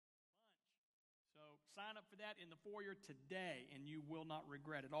Sign up for that in the foyer today, and you will not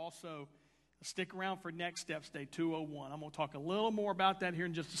regret it. Also, stick around for Next Steps Day 201. I'm going to talk a little more about that here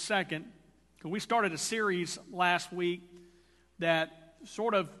in just a second. We started a series last week that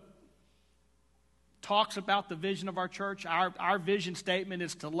sort of talks about the vision of our church. Our vision statement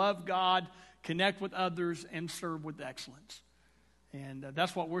is to love God, connect with others, and serve with excellence. And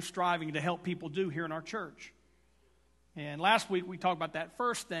that's what we're striving to help people do here in our church. And last week we talked about that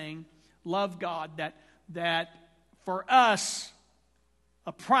first thing, love God, that for us,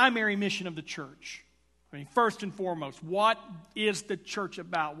 a primary mission of the church. I mean, first and foremost, what is the church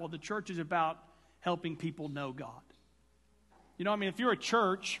about? Well, the church is about helping people know God. You know, I mean, if you're a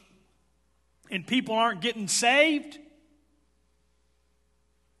church and people aren't getting saved,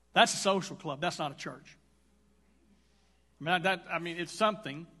 that's a social club. That's not a church. I mean, it's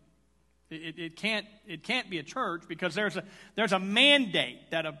something. It can't be a church because there's a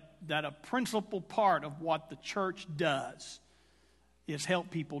mandate that a principal part of what the church does is help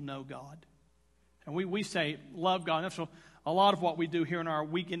people know God. And we say love God. That's a lot of what we do here in our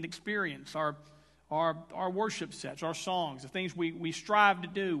weekend experience, our worship sets, our songs, the things we strive to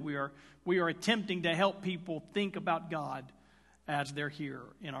do. We are attempting to help people think about God as they're here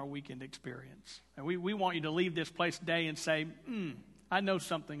in our weekend experience. And we want you to leave this place today and say, I know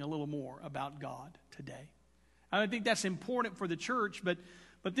something a little more about God today. I think that's important for the church, but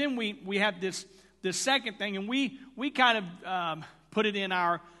then we have this second thing, and we kind of put it in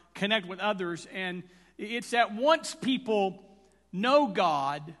our connect with others, and it's that once people know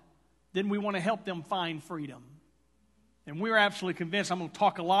God, then we want to help them find freedom. And we're absolutely convinced, I'm going to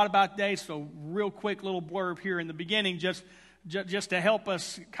talk a lot about today, so real quick little blurb here in the beginning, just to help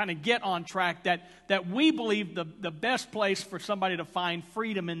us kind of get on track, that we believe the best place for somebody to find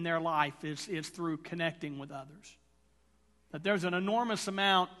freedom in their life is through connecting with others. That there's an enormous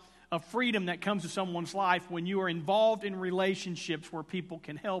amount of freedom that comes to someone's life when you are involved in relationships where people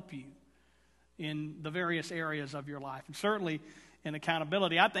can help you in the various areas of your life. And certainly in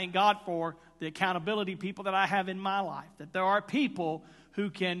accountability. I thank God for the accountability people that I have in my life. That there are people who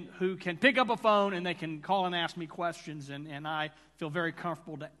can pick up a phone and they can call and ask me questions, and I feel very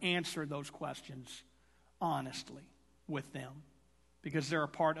comfortable to answer those questions honestly with them because they're a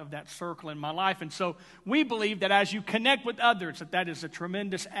part of that circle in my life. And so we believe that as you connect with others, that is a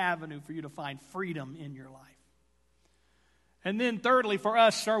tremendous avenue for you to find freedom in your life. And then thirdly, for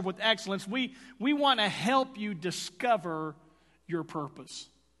us, serve with excellence, we want to help you discover your purpose.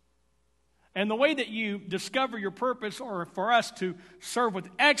 And the way that you discover your purpose, or for us to serve with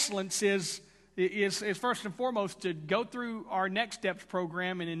excellence, is first and foremost to go through our Next Steps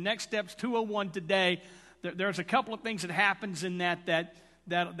program. And in Next Steps 201 today, there's a couple of things that happens in that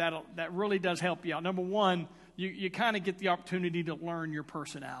really does help you out. Number one, you kind of get the opportunity to learn your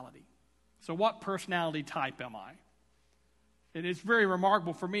personality. So what personality type am I? It is very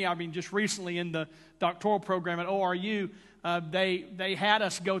remarkable for me. I mean, just recently in the doctoral program at ORU, they had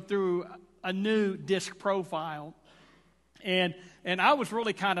us go through a new DISC profile, and I was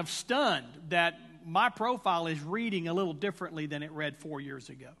really kind of stunned that my profile is reading a little differently than it read 4 years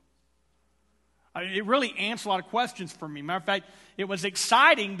ago. I mean, it really answered a lot of questions for me. Matter of fact, it was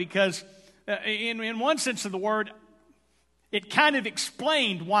exciting because in one sense of the word, it kind of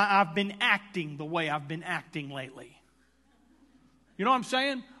explained why I've been acting the way I've been acting lately. You know what I'm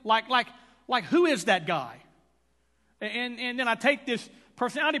saying? Like who is that guy? And then I take this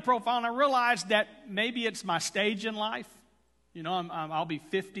personality profile and I realize that maybe it's my stage in life. You know, I'll be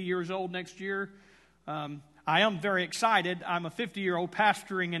 50 years old next year. I am very excited. I'm a 50-year-old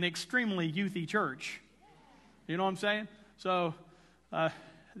pastoring an extremely youthy church. You know what I'm saying? So,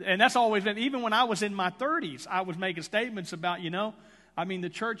 and that's always been, even when I was in my 30s, I was making statements about, the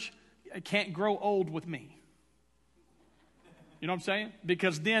church can't grow old with me. You know what I'm saying?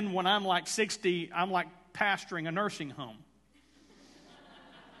 Because then when I'm like 60, I'm like pastoring a nursing home.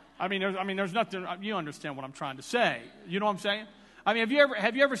 There's nothing, you understand what I'm trying to say. You know what I'm saying? I mean,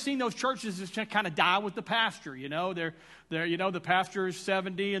 have you ever seen those churches that just kind of die with the pastor? They're the pastor is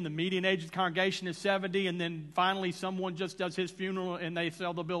 70 and the median age of the congregation is 70, and then finally someone just does his funeral and they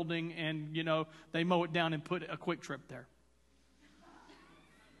sell the building and, they mow it down and put a Quick Trip there.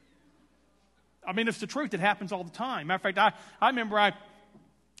 I mean, it's the truth. It happens all the time. Matter of fact, I remember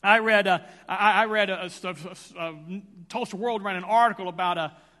I read Tulsa World ran an article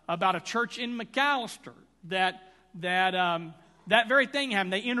about a church in McAlester that very thing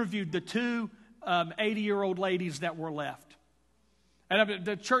happened. They interviewed the two 80-year-old ladies that were left. And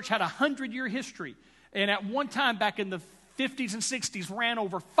the church had a 100-year history. And at one time back in the 50s and 60s ran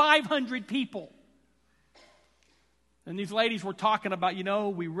over 500 people. And these ladies were talking about,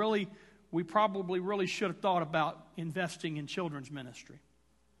 we we probably really should have thought about investing in children's ministry.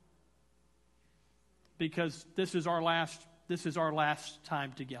 Because this is our last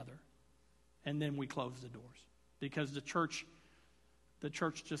time together. And then we close the doors. Because the church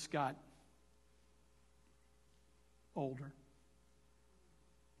just got older.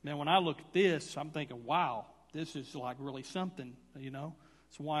 Now, when I look at this, I'm thinking, wow, this is like really something, you know.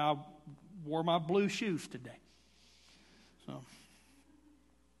 That's why I wore my blue shoes today. So,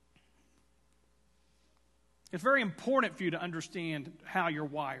 it's very important for you to understand how you're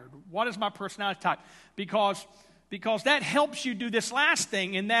wired. What is my personality type? Because that helps you do this last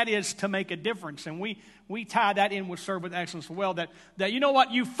thing, and that is to make a difference. And we tie that in with Serve with Excellence as well, that you know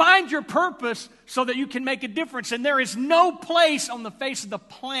what? You find your purpose so that you can make a difference. And there is no place on the face of the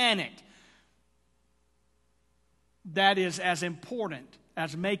planet that is as important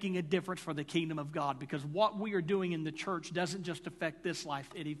as making a difference for the kingdom of God. Because what we are doing in the church doesn't just affect this life,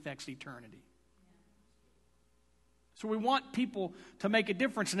 it affects eternity. So we want people to make a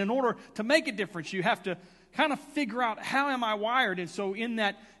difference. And in order to make a difference, you have to kind of figure out, how am I wired? And so in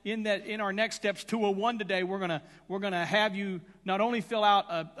our next steps 201 today, we're gonna have you not only fill out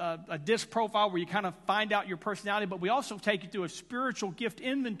a disc profile where you kind of find out your personality, but we also take you through a spiritual gift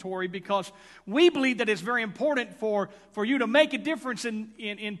inventory, because we believe that it's very important for you to make a difference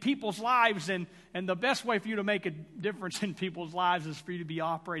in people's lives, and the best way for you to make a difference in people's lives is for you to be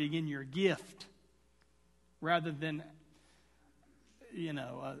operating in your gift rather than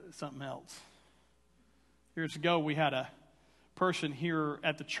something else. Years ago, we had a person here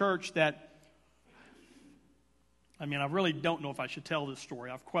at the church that, I really don't know if I should tell this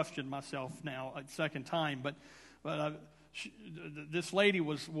story. I've questioned myself now a second time, but this lady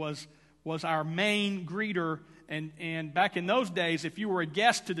was our main greeter, and back in those days, if you were a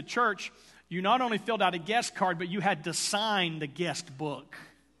guest to the church, you not only filled out a guest card, but you had to sign the guest book.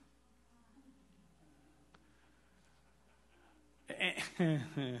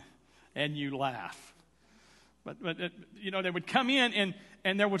 And you laugh. But they would come in,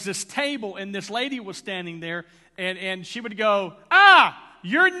 and there was this table, and this lady was standing there, and she would go,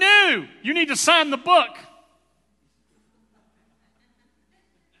 you're new. You need to sign the book.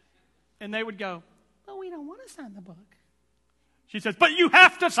 And they would go, well, we don't want to sign the book. She says, but you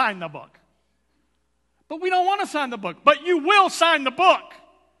have to sign the book. But we don't want to sign the book. But you will sign the book.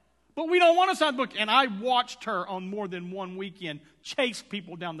 But we don't want to sign the book. And I watched her on more than one weekend chase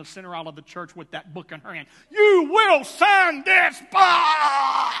people down the center aisle of the church with that book in her hand. You will sign this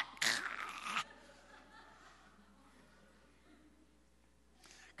book!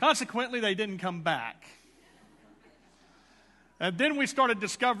 Consequently, they didn't come back. And then we started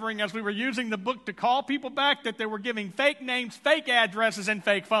discovering, as we were using the book to call people back, that they were giving fake names, fake addresses, and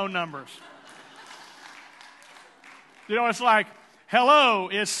fake phone numbers. It's like, hello,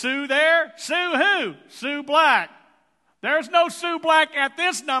 is Sue there? Sue who? Sue Black. There's no Sue Black at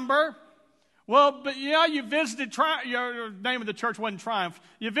this number. Well, but you visited, your name of the church wasn't Triumph.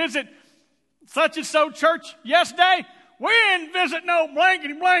 You visit such and so church yesterday? We didn't visit no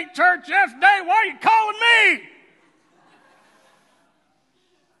blankety blank church yesterday. Why are you calling me?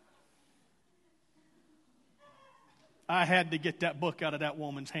 I had to get that book out of that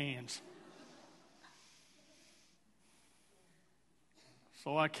woman's hands.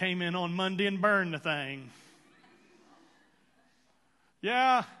 So I came in on Monday and burned the thing.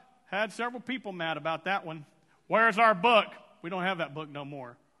 Yeah, had several people mad about that one. Where's our book? We don't have that book no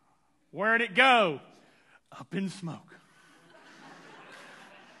more. Where'd it go? Up in smoke.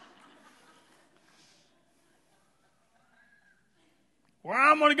 Well,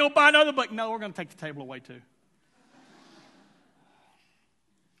 I'm going to go buy another book. No, we're going to take the table away too.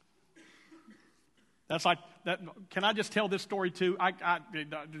 That's like that. Can I just tell this story too?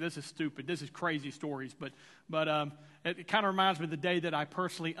 This is stupid. This is crazy stories, but it kind of reminds me of the day that I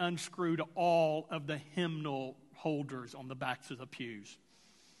personally unscrewed all of the hymnal holders on the backs of the pews.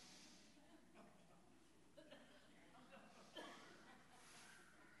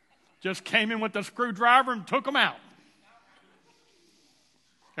 Just came in with the screwdriver and took them out.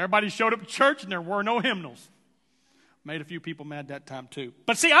 Everybody showed up at church and there were no hymnals. Made a few people mad that time too.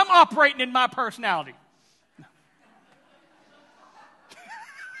 But see, I'm operating in my personality.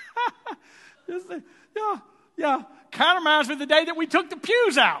 Yeah. Kind of reminds me of the day that we took the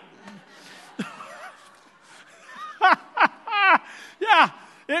pews out. Yeah,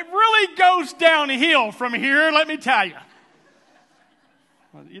 it really goes downhill from here, let me tell you.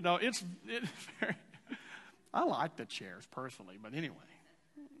 It's very, I like the chairs personally, but anyway.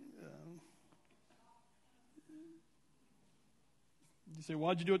 You say,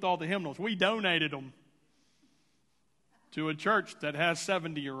 what'd you do with all the hymnals? We donated them. to a church that has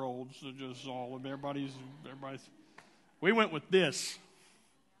 70-year-olds. Just all of everybody's. We went with this.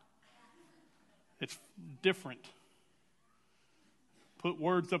 It's different. Put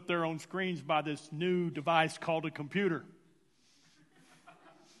words up there on screens by this new device called a computer.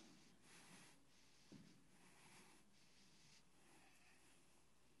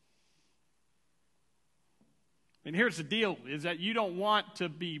 And here's the deal, is that you don't want to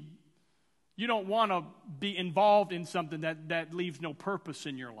be involved in something that leaves no purpose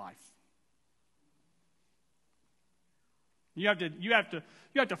in your life. You have to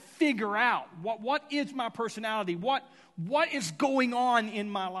figure out what is my personality, what is going on in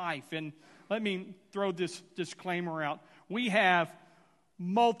my life. And let me throw this disclaimer out. We have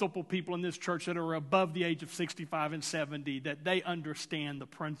multiple people in this church that are above the age of 65 and 70 that they understand the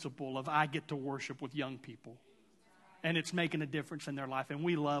principle of I get to worship with young people. And it's making a difference in their life, and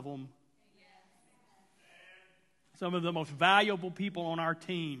we love them. Some of the most valuable people on our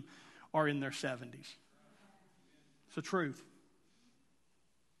team are in their 70s. It's the truth.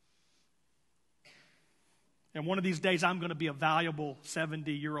 And one of these days, I'm going to be a valuable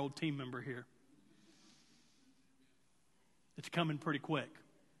 70-year-old team member here. It's coming pretty quick.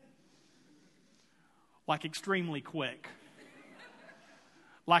 Like extremely quick.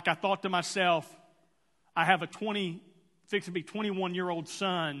 Like I thought to myself, I have a 21-year-old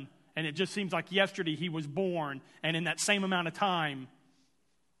son, and it just seems like yesterday he was born, and in that same amount of time,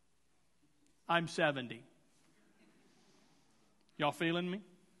 I'm 70. Y'all feeling me?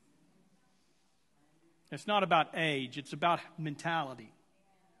 It's not about age, it's about mentality.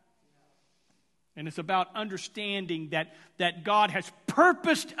 And it's about understanding that God has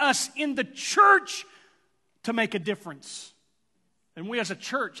purposed us in the church to make a difference. And we as a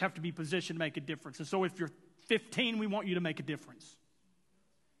church have to be positioned to make a difference. And so if you're 15, we want you to make a difference.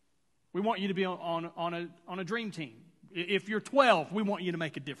 We want you to be on a dream team. If you're 12, we want you to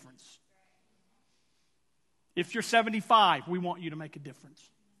make a difference. If you're 75, we want you to make a difference.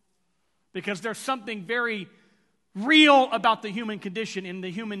 Because there's something very real about the human condition and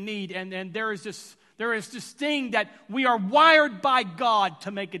the human need. And there is this thing that we are wired by God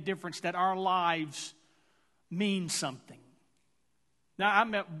to make a difference, that our lives mean something. Now, I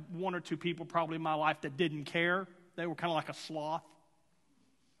met one or two people probably in my life that didn't care. They were kind of like a sloth.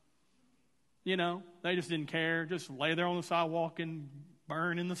 You know, they just didn't care. Just lay there on the sidewalk and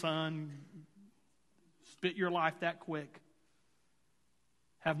burn in the sun. Spit your life that quick.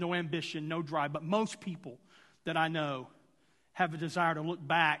 Have no ambition, no drive. But most people that I know have a desire to look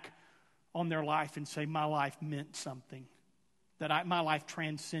back on their life and say, my life meant something. My life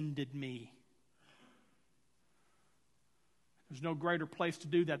transcended me. There's no greater place to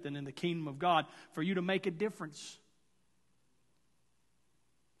do that than in the kingdom of God, for you to make a difference,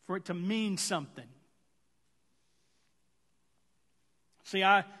 for it to mean something. See,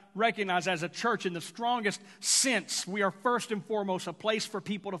 I recognize as a church, in the strongest sense, we are first and foremost a place for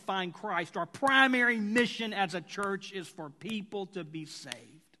people to find Christ. Our primary mission as a church is for people to be saved.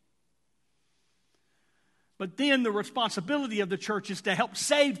 But then the responsibility of the church is to help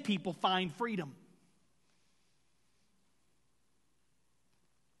saved people find freedom.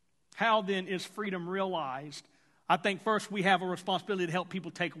 How then is freedom realized? I think first we have a responsibility to help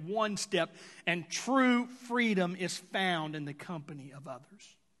people take one step, and true freedom is found in the company of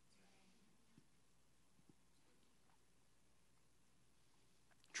others.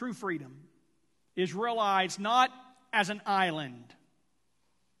 True freedom is realized not as an island,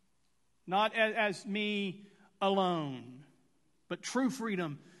 not as me alone, but true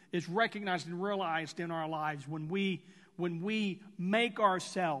freedom is recognized and realized in our lives when we make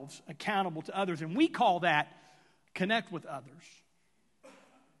ourselves accountable to others, and we call that connect with others.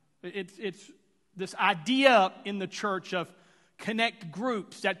 It's this idea in the church of connect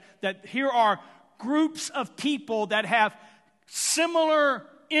groups, that here are groups of people that have similar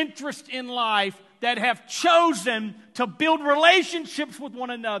interest in life, that have chosen to build relationships with one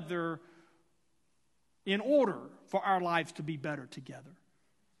another in order for our lives to be better together.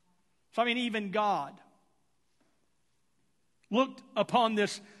 So even God looked upon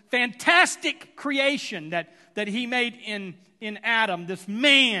this fantastic creation that He made in Adam, this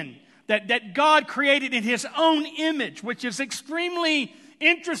man that God created in His own image, which is extremely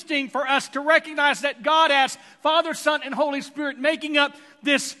interesting for us to recognize that God as Father, Son, and Holy Spirit making up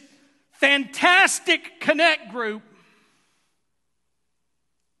this fantastic connect group.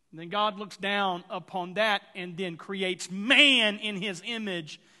 And then God looks down upon that and then creates man in His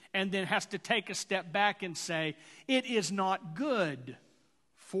image, and then has to take a step back and say, it is not good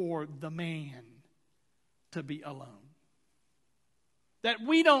for the man to be alone. That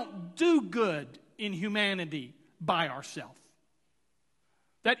we don't do good in humanity by ourselves.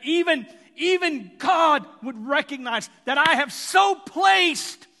 That even God would recognize that I have so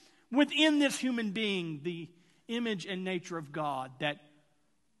placed within this human being the image and nature of God that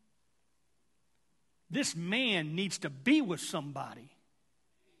this man needs to be with somebody.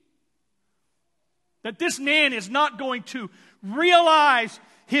 That this man is not going to realize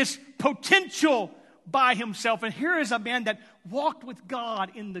his potential by himself. And here is a man that walked with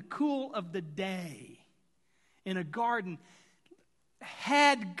God in the cool of the day in a garden,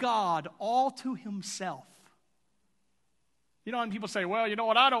 had God all to himself. You know, when people say, well, you know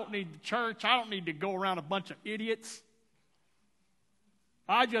what, I don't need the church. I don't need to go around a bunch of idiots.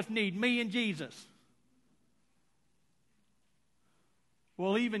 I just need me and Jesus.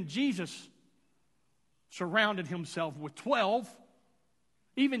 Well, even Jesus surrounded himself with 12.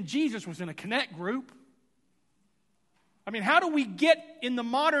 Even Jesus was in a connect group. I mean, how do we get in the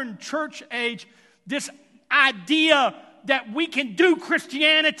modern church age this idea that we can do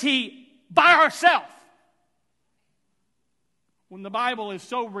Christianity by ourselves? When the Bible is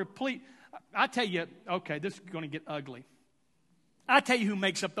so replete, I tell you, okay, this is going to get ugly. I tell you who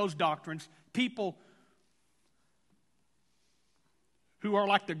makes up those doctrines. People who are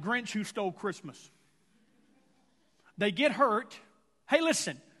like the Grinch who stole Christmas. They get hurt. Hey,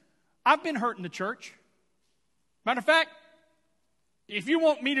 listen, I've been hurt in the church. Matter of fact, if you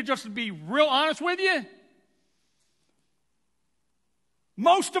want me to just be real honest with you,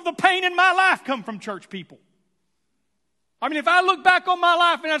 most of the pain in my life come from church people. I mean, if I look back on my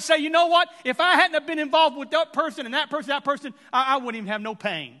life and I say, you know what? If I hadn't have been involved with that person and that person, I wouldn't even have no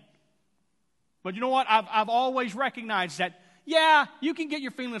pain. But you know what? I've always recognized that, yeah, you can get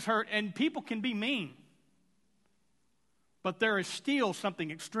your feelings hurt and people can be mean. But there is still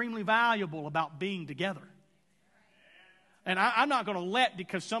something extremely valuable about being together. And I'm not going to let,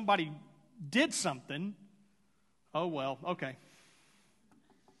 because somebody did something, oh, well, okay.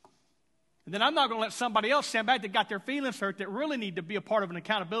 And then I'm not going to let somebody else stand back that got their feelings hurt that really need to be a part of an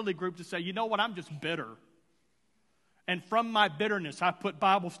accountability group to say, you know what, I'm just bitter. And from my bitterness, I put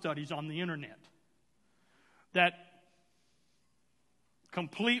Bible studies on the internet that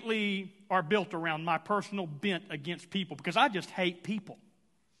completely are built around my personal bent against people because I just hate people.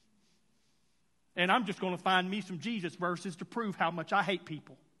 And I'm just going to find me some Jesus verses to prove how much I hate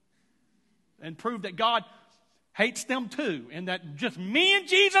people and prove that God hates them too, and that just me and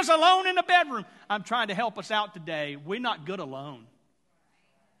Jesus alone in the bedroom. I'm trying to help us out today. We're not good alone.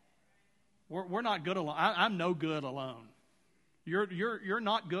 We're not good alone. I'm no good alone. You're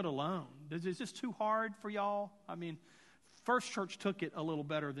not good alone. Is this too hard for y'all? I mean, First Church took it a little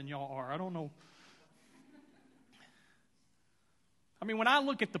better than y'all are. I don't know. I mean, when I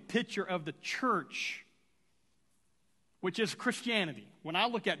look at the picture of the church, which is Christianity, when I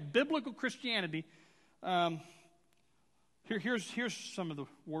look at biblical Christianity, here's some of the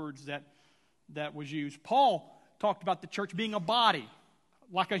words that was used. Paul talked about the church being a body,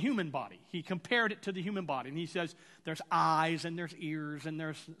 like a human body. He compared it to the human body. And he says there's eyes and there's ears and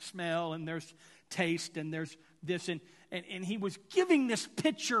there's smell and there's taste and there's this. And he was giving this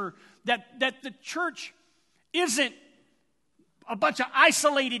picture that the church isn't a bunch of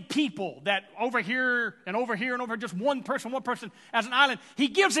isolated people that over here and over here and over just one person as an island. He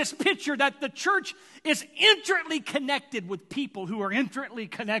gives this picture that the church is intimately connected with people who are intimately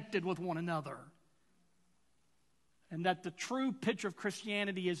connected with one another. And that the true picture of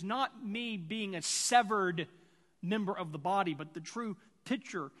Christianity is not me being a severed member of the body, but the true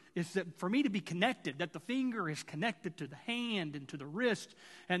picture is that for me to be connected, that the finger is connected to the hand and to the wrist,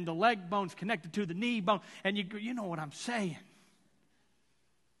 and the leg bone's connected to the knee bone. And you know what I'm saying.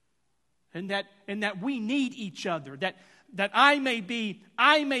 And that we need each other. That I may be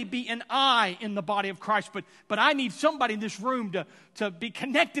an eye in the body of Christ, but I need somebody in this room to be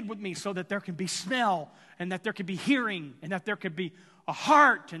connected with me so that there can be smell, and that there can be hearing, and that there could be a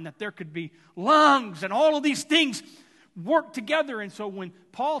heart, and that there could be lungs, and all of these things work together. And so when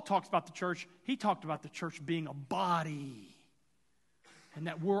Paul talks about the church, he talked about the church being a body, and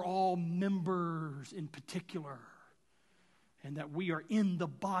that we're all members in particular, and that we are in the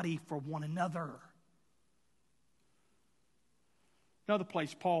body for one another. Another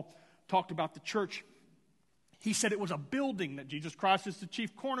place Paul talked about the church, he said it was a building, that Jesus Christ is the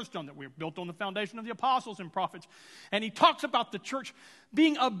chief cornerstone, that we are built on the foundation of the apostles and prophets. And he talks about the church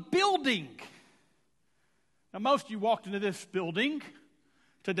being a building. Now, most of you walked into this building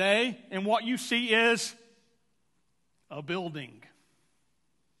today, and what you see is a building.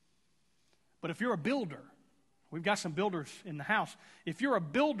 But if you're a builder, we've got some builders in the house. If you're a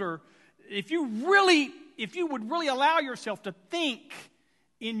builder, if you would really allow yourself to think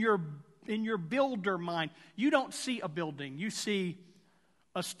in your builder mind, you don't see a building. You see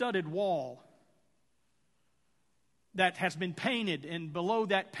a studded wall that has been painted, and below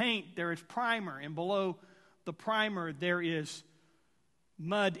that paint there is primer, and below the primer there is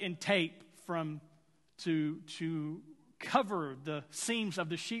mud and tape to cover the seams of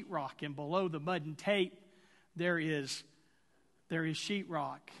the sheetrock, and below the mud and tape there is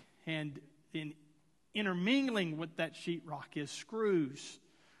sheetrock, and in intermingling with that sheetrock is screws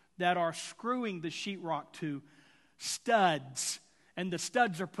that are screwing the sheetrock to studs, and the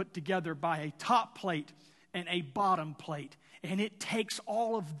studs are put together by a top plate and a bottom plate, and it takes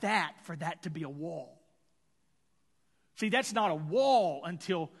all of that for that to be a wall. See, that's not a wall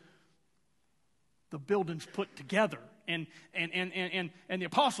until the building's put together. And the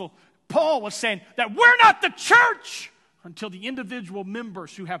Apostle Paul was saying that we're not the church until the individual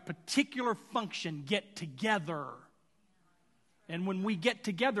members who have particular function get together. And when we get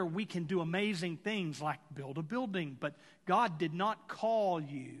together, we can do amazing things like build a building. But God did not call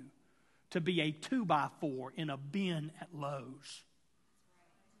you to be a 2x4 in a bin at Lowe's.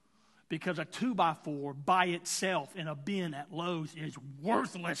 Because a 2x4 by itself in a bin at Lowe's is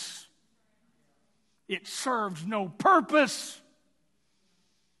worthless. It serves no purpose.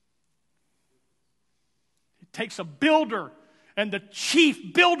 It takes a builder, and the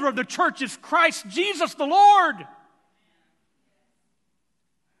chief builder of the church is Christ Jesus the Lord.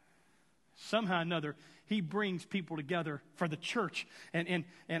 Somehow or another, He brings people together for the church. And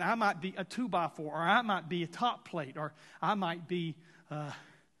I might be a 2x4, or I might be a top plate, or I might be a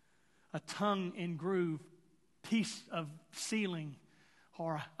tongue and groove piece of ceiling,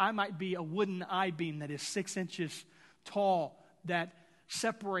 or I might be a wooden I-beam that is 6 inches tall that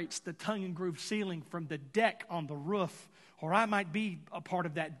separates the tongue and groove ceiling from the deck on the roof. Or I might be a part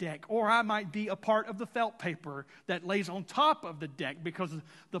of that deck. Or I might be a part of the felt paper that lays on top of the deck, because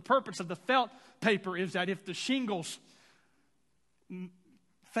the purpose of the felt paper is that if the shingles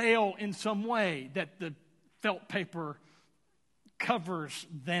fail in some way, that the felt paper covers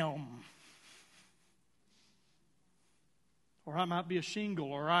them. Or I might be a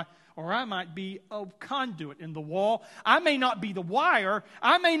shingle, or I might be a conduit in the wall. I may not be the wire.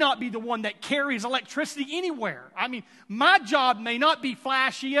 I may not be the one that carries electricity anywhere. I mean, my job may not be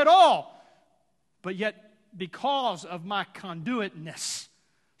flashy at all. But yet, because of my conduitness,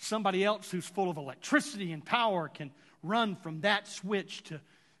 somebody else who's full of electricity and power can run from that switch to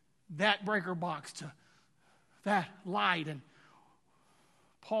that breaker box to that light. And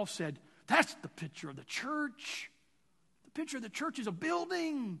Paul said, that's the picture of the church. The picture of the church is a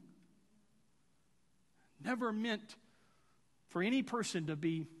building. Never meant for any person to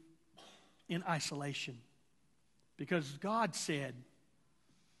be in isolation. Because God said,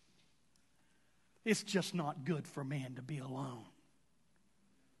 it's just not good for man to be alone.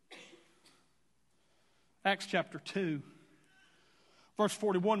 Acts chapter 2, verse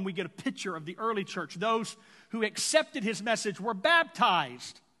 41, we get a picture of the early church. Those who accepted his message were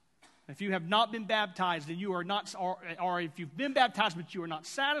baptized. If you have not been baptized and you are not, or if you've been baptized but you are not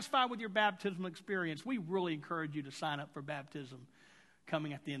satisfied with your baptismal experience, we really encourage you to sign up for baptism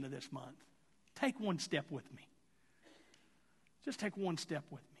coming at the end of this month. Take one step with me. Just take one step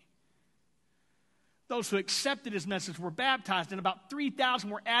with me. Those who accepted his message were baptized, and about 3,000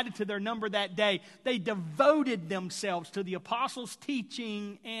 were added to their number that day. They devoted themselves to the apostles'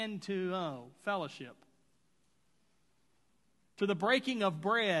 teaching and to fellowship, to the breaking of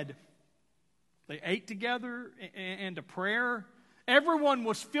bread. They ate together and to prayer. Everyone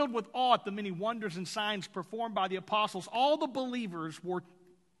was filled with awe at the many wonders and signs performed by the apostles. All the believers were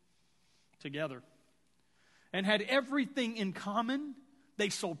together and had everything in common. They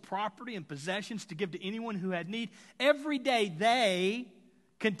sold property and possessions to give to anyone who had need. Every day they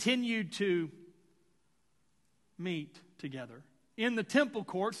continued to meet together. In the temple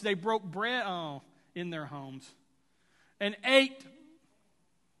courts, they broke bread in their homes and ate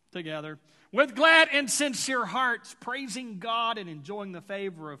together with glad and sincere hearts, praising God and enjoying the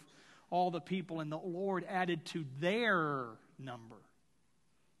favor of all the people. And the Lord added to their number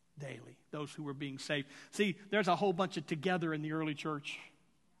daily those who were being saved. See, there's a whole bunch of together in the early church.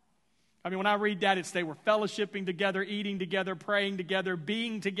 I mean, when I read that, they were fellowshipping together, eating together, praying together,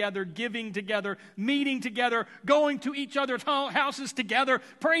 being together, giving together, meeting together, going to each other's houses together,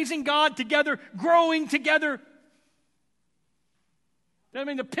 praising God together, growing together. I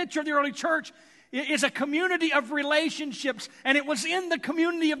mean, the picture of the early church is a community of relationships, and it was in the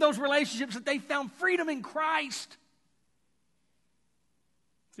community of those relationships that they found freedom in Christ.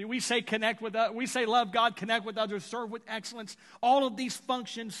 See, we say love God, connect with others, serve with excellence. All of these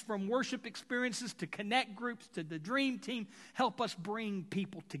functions, from worship experiences to connect groups to the dream team, help us bring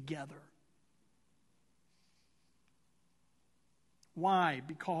people together. Why?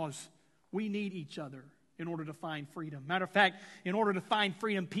 Because we need each other in order to find freedom. Matter of fact, in order to find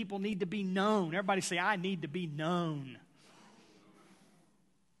freedom, people need to be known. Everybody say, I need to be known.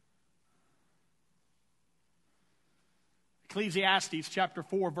 Ecclesiastes chapter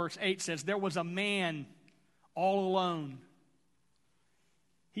 4, verse 8 says, there was a man all alone.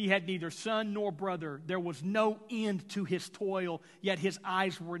 He had neither son nor brother. There was no end to his toil, yet his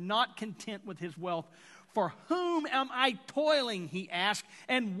eyes were not content with his wealth. For whom am I toiling, he asked,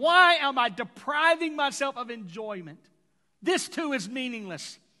 and why am I depriving myself of enjoyment? This too is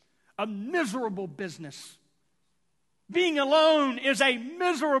meaningless, a miserable business. Being alone is a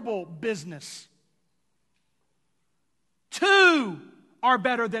miserable business. Two are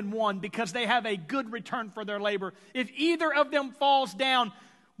better than one because they have a good return for their labor. If either of them falls down,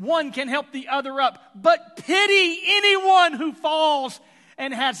 one can help the other up. But pity anyone who falls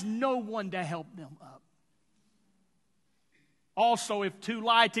and has no one to help them up. Also, if two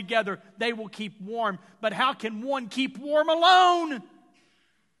lie together, they will keep warm. But how can one keep warm alone?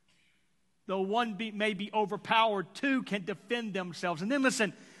 Though one may be overpowered, two can defend themselves. And then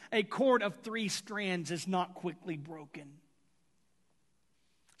listen, a cord of 3 strands is not quickly broken.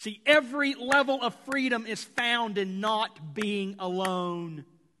 See, every level of freedom is found in not being alone.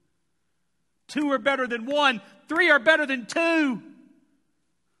 2 are better than 1. 3 are better than 2.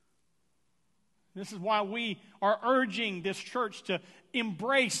 This is why we are urging this church to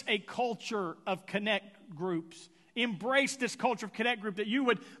embrace a culture of connect groups. Embrace this culture of connect group, that you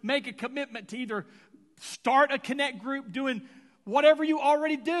would make a commitment to either start a connect group doing whatever you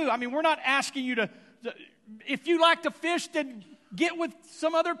already do. I mean, we're not asking you to if you like to fish, then get with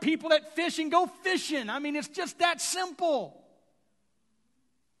some other people that fish and go fishing. I mean, it's just that simple.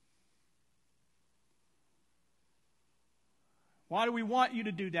 Why do we want you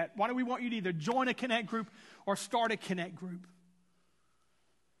to do that? Why do we want you to either join a connect group or start a connect group?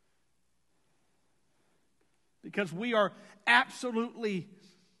 Because we are absolutely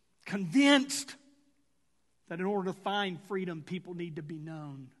convinced that in order to find freedom, people need to be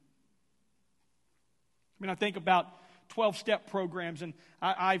known. I mean, I think about 12-step programs, and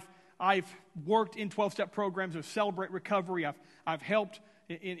I've worked in 12-step programs of Celebrate Recovery. I've helped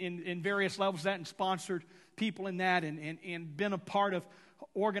in various levels of that and sponsored people in that and been a part of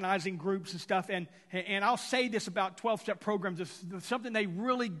organizing groups and stuff. And I'll say this about 12-step programs. If something they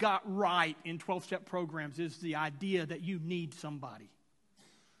really got right in 12-step programs is the idea that you need somebody.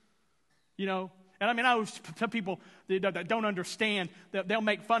 You know? And I mean, I always tell people that don't understand, that they'll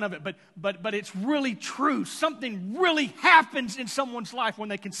make fun of it, but it's really true. Something really happens in someone's life when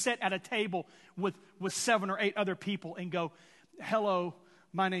they can sit at a table with 7 or 8 other people and go, hello,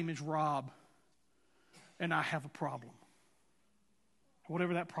 my name is Rob, and I have a problem.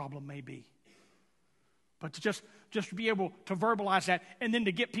 Whatever that problem may be. But to just be able to verbalize that, and then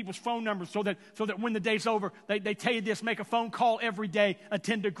to get people's phone numbers so that when the day's over, they tell you this, make a phone call every day,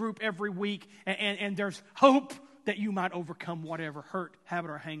 attend a group every week, and there's hope that you might overcome whatever hurt,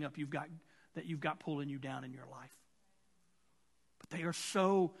 habit, or hang-up you've got pulling you down in your life. But they are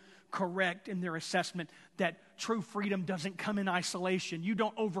so correct in their assessment that true freedom doesn't come in isolation. You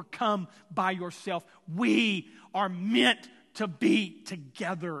don't overcome by yourself. We are meant to be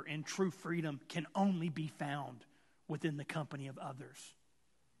together, and true freedom can only be found within the company of others.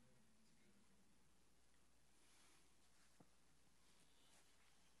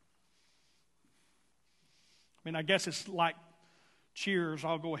 I mean, I guess it's like Cheers.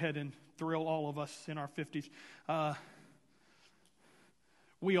 I'll go ahead and thrill all of us in our 50s.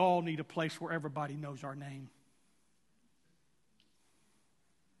 We all need a place where everybody knows our name.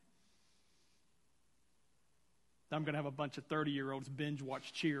 I'm going to have a bunch of 30-year-olds binge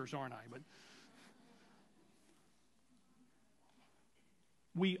watch Cheers, aren't I? But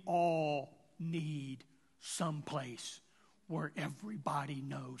we all need some place where everybody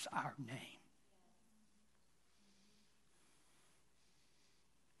knows our name.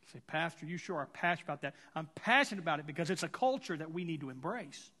 You say, Pastor, you sure are passionate about that. I'm passionate about it because it's a culture that we need to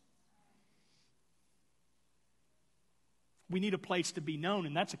embrace. We need a place to be known,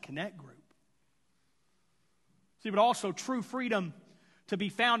 and that's a connect group. See, but also true freedom to be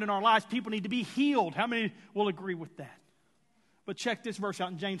found in our lives, people need to be healed. How many will agree with that? But check this verse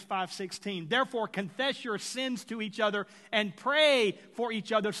out in James 5:16. Therefore, confess your sins to each other and pray for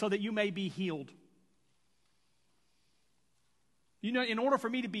each other so that you may be healed. You know, in order for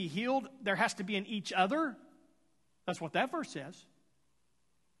me to be healed, there has to be an each other. That's what that verse says.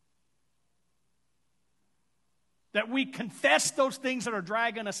 That we confess those things that are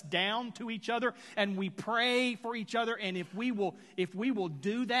dragging us down to each other, and we pray for each other. And if we will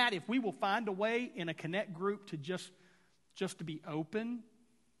do that, if we will find a way in a connect group to just just to be open.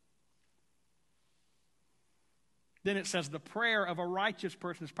 Then it says the prayer of a righteous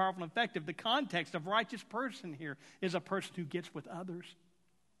person is powerful and effective. The context of righteous person here is a person who gets with others.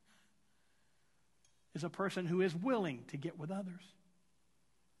 Is a person who is willing to get with others.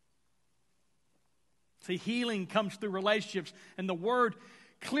 See, healing comes through relationships, and the Word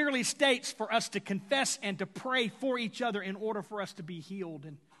clearly states for us to confess and to pray for each other in order for us to be healed.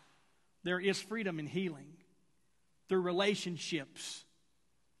 And there is freedom in healing through relationships.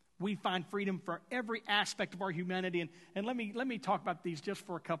 We find freedom for every aspect of our humanity. And let me talk about these just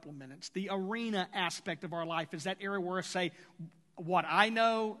for a couple of minutes. The arena aspect of our life is that area where I say what I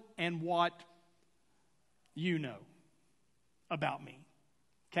know and what you know about me.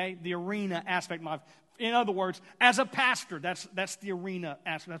 Okay? The arena aspect of my life. In other words, as a pastor, that's the arena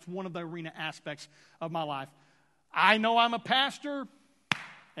aspect. That's one of the arena aspects of my life. I know I'm a pastor,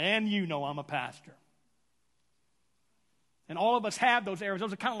 and you know I'm a pastor. And all of us have those areas.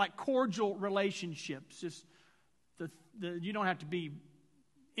 Those are kind of like cordial relationships. Just you don't have to be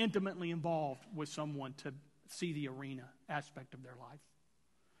intimately involved with someone to see the arena aspect of their life.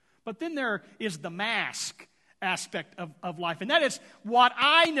 But then there is the mask aspect of life. And that is what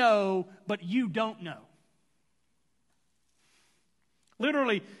I know, but you don't know.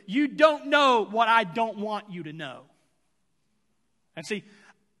 Literally, you don't know what I don't want you to know. And see,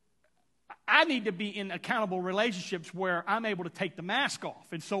 I need to be in accountable relationships where I'm able to take the mask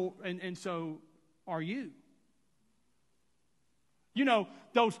off. And so are you. You know,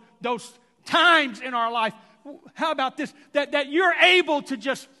 those times in our life, how about this? That you're able to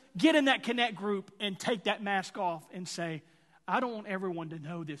just get in that connect group and take that mask off and say, I don't want everyone to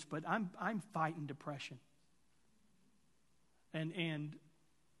know this, but I'm fighting depression. And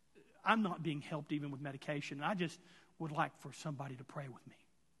I'm not being helped even with medication. I just would like for somebody to pray with me.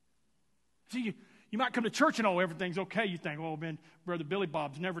 See, you might come to church and, everything's okay. You think, man, Brother Billy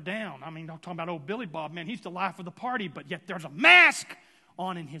Bob's never down. I mean, I'm talking about old Billy Bob, man, he's the life of the party, but yet there's a mask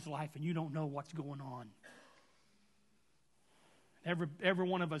on in his life, and you don't know what's going on. Every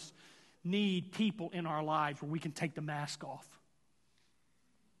one of us need people in our lives where we can take the mask off.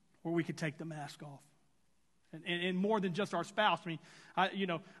 Where we can take the mask off. And more than just our spouse. I mean,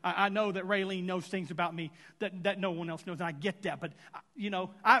 I know that Raylene knows things about me that no one else knows, and I get that. But,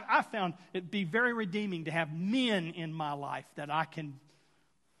 I found it be very redeeming to have men in my life that I can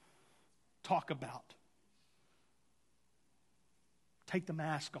talk about. Take the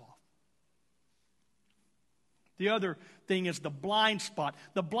mask off. The other thing is the blind spot.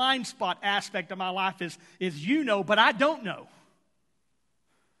 The blind spot aspect of my life is but I don't know.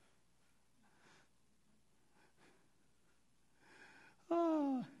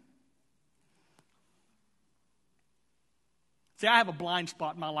 See, I have a blind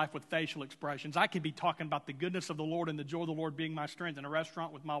spot in my life with facial expressions. I could be talking about the goodness of the Lord and the joy of the Lord being my strength in a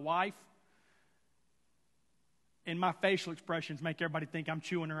restaurant with my wife, and my facial expressions make everybody think I'm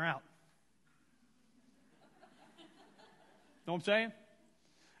chewing her out. Know what I'm saying?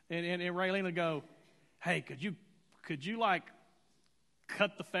 And Raylene will go, hey, could you like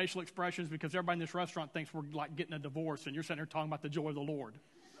cut the facial expressions because everybody in this restaurant thinks we're like getting a divorce and you're sitting here talking about the joy of the Lord.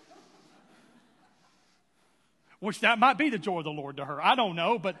 Which that might be the joy of the Lord to her. I don't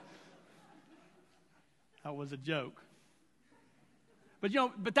know, but that was a joke.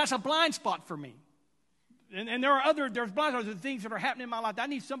 But that's a blind spot for me. And there's blind spots, things that are happening in my life. I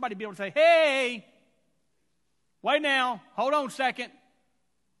need somebody to be able to say, hey, wait now, hold on a second.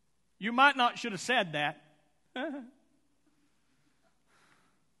 You might not should have said that.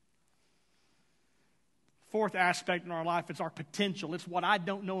 Fourth aspect in our life is our potential. It's what I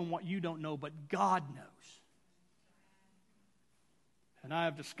don't know and what you don't know, but God knows. And I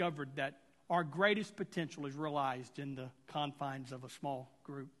have discovered that our greatest potential is realized in the confines of a small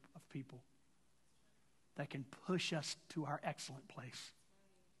group of people that can push us to our excellent place.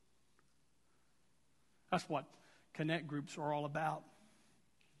 That's what connect groups are all about.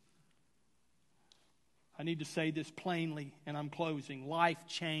 I need to say this plainly, and I'm closing. Life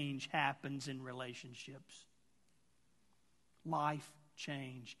change happens in relationships. Life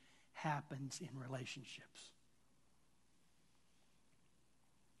change happens in relationships.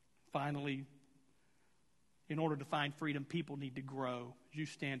 Finally, in order to find freedom, people need to grow. You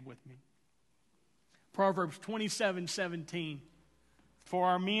stand with me. Proverbs 27:17. For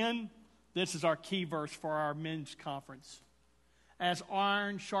our men, this is our key verse for our men's conference. As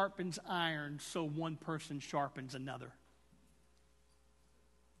iron sharpens iron, so one person sharpens another.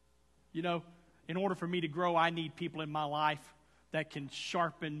 In order for me to grow, I need people in my life that can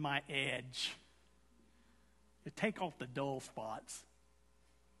sharpen my edge. Take off the dull spots.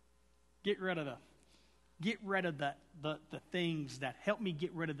 Get rid of get rid of the things that, help me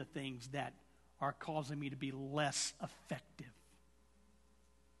get rid of the things that are causing me to be less effective.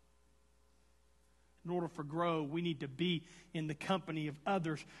 In order for grow, we need to be in the company of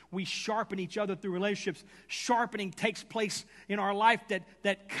others. We sharpen each other through relationships. Sharpening takes place in our life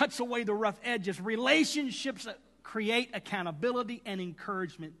that cuts away the rough edges. Relationships that create accountability and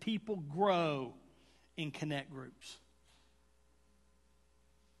encouragement. People grow in connect groups.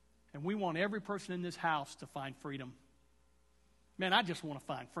 And we want every person in this house to find freedom. Man, I just want to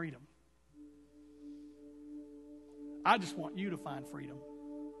find freedom. I just want you to find freedom.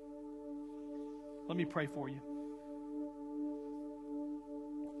 Let me pray for you.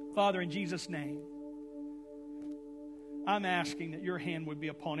 Father, in Jesus' name, I'm asking that your hand would be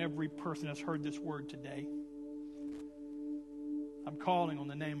upon every person that's heard this word today. I'm calling on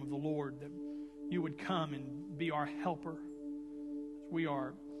the name of the Lord that you would come and be our helper as we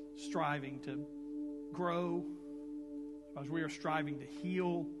are striving to grow, as we are striving to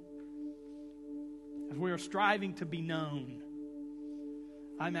heal, as we are striving to be known.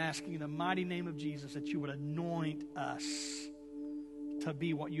 I'm asking in the mighty name of Jesus that you would anoint us to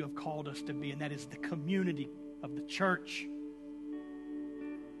be what you have called us to be, and that is the community of the church.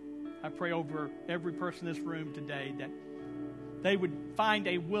 I pray over every person in this room today that they would find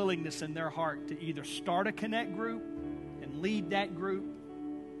a willingness in their heart to either start a connect group and lead that group,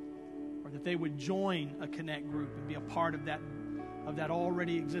 or that they would join a connect group and be a part of that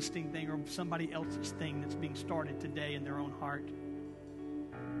already existing thing or somebody else's thing that's being started today in their own heart.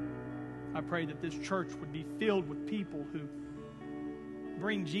 I pray that this church would be filled with people who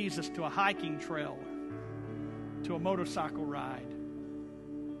bring Jesus to a hiking trail, to a motorcycle ride,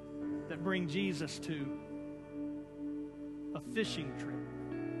 that bring Jesus to a fishing trip,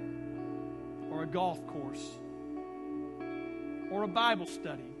 or a golf course, or a Bible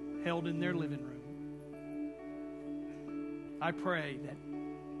study held in their living room. I pray that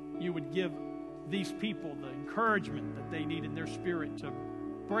you would give these people the encouragement that they need in their spirit to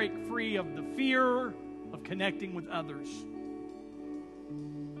break free of the fear of connecting with others.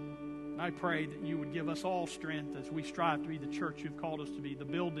 And I pray that you would give us all strength as we strive to be the church you've called us to be, the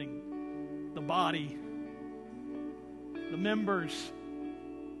building, the body, the members.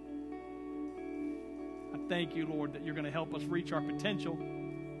 I thank you, Lord, that you're going to help us reach our potential.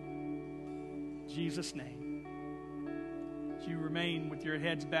 In Jesus' name. As you remain with your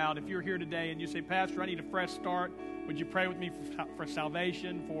heads bowed, if you're here today and you say, Pastor, I need a fresh start, would you pray with me for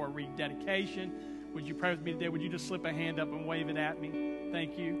salvation, for rededication? Would you pray with me today? Would you just slip a hand up and wave it at me?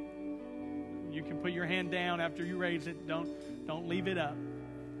 Thank you. You can put your hand down after you raise it. Don't leave it up.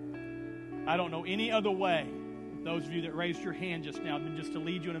 I don't know any other way, those of you that raised your hand just now, than just to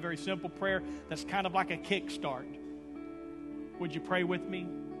lead you in a very simple prayer that's kind of like a kickstart. Would you pray with me?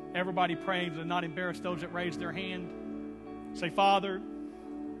 Everybody praying and not embarrass those that raised their hand. Say, Father,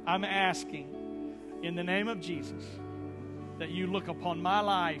 I'm asking in the name of Jesus that you look upon my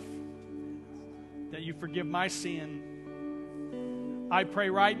life, that you forgive my sin. I pray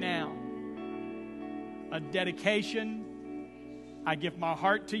right now a dedication. I give my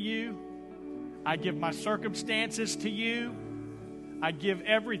heart to you. I give my circumstances to you. I give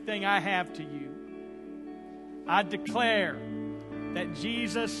everything I have to you. I declare that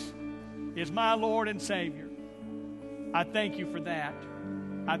Jesus is my Lord and Savior. I thank you for that.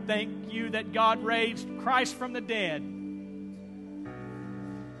 I thank you that God raised Christ from the dead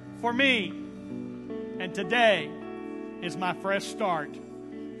for me. And today is my fresh start.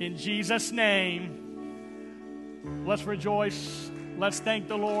 In Jesus' name, let's rejoice. Let's thank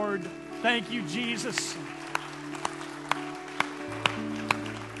the Lord. Thank you, Jesus.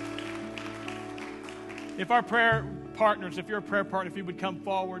 If our prayer partners, if you're a prayer partner, if you would come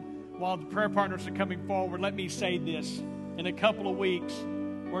forward, while the prayer partners are coming forward, let me say this. In a couple of weeks,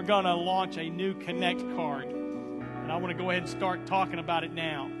 we're going to launch a new Connect card. And I want to go ahead and start talking about it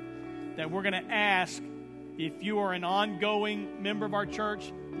now. That we're going to ask if you are an ongoing member of our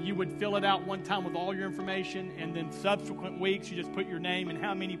church, you would fill it out one time with all your information, and then subsequent weeks, you just put your name and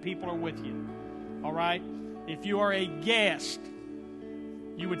how many people are with you. All right? If you are a guest,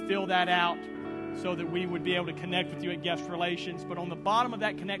 you would fill that out so that we would be able to connect with you at Guest Relations. But on the bottom of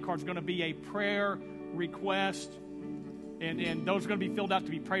that Connect card is going to be a prayer request, and those are going to be filled out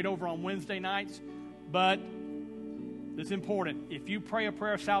to be prayed over on Wednesday nights. But it's important. If you pray a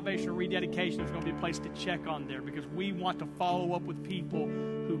prayer of salvation or rededication, there's going to be a place to check on there, because we want to follow up with people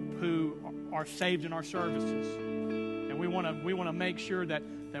who are saved in our services. And we want to make sure that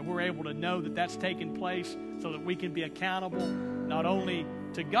we're able to know that that's taking place so that we can be accountable not only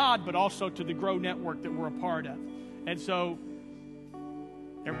to God, but also to the Grow Network that we're a part of. And so,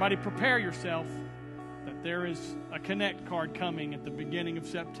 everybody prepare yourself. The there is a Connect card coming at the beginning of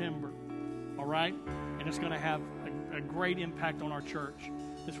September, all right? And it's going to have a great impact on our church.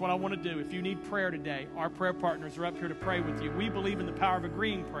 That's what I want to do. If you need prayer today, our prayer partners are up here to pray with you. We believe in the power of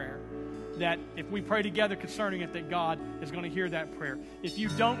agreeing prayer, that if we pray together concerning it, that God is going to hear that prayer. If you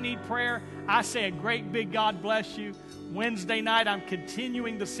don't need prayer, I say a great big God bless you. Wednesday night, I'm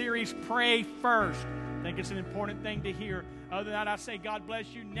continuing the series, Pray First. I think it's an important thing to hear. Other than that, I say God bless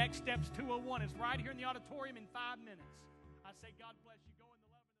you. Next Steps 201 is right here in the auditorium in 5 minutes. I say God bless you.